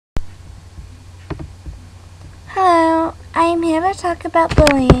Hello, I am here to talk about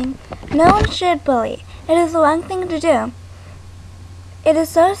bullying. No one should bully. It is the wrong thing to do. It is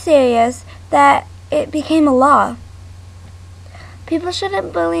so serious that it became a law. People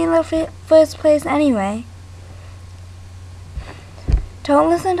shouldn't bully in the first place anyway.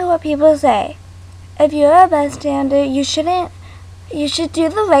 Don't listen to what people say. If you're a bystander, you should do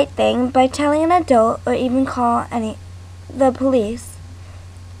the right thing by telling an adult or even call the police.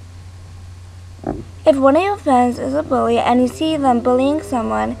 If one of your friends is a bully and you see them bullying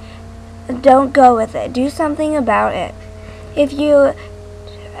someone, don't go with it. Do something about it. If you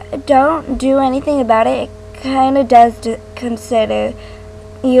don't do anything about it, it kind of does consider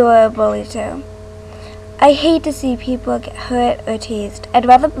you a bully too. I hate to see people get hurt or teased. I'd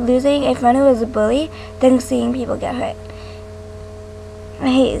rather losing a friend who is a bully than seeing people get hurt. I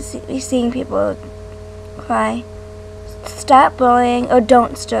hate seeing people cry. Stop bullying or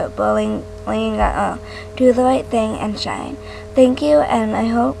don't start bullying at all. Do the right thing and shine. Thank you, and I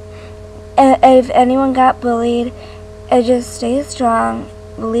hope if anyone got bullied, just stay strong,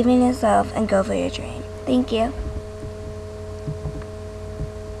 believe in yourself, and go for your dream. Thank you.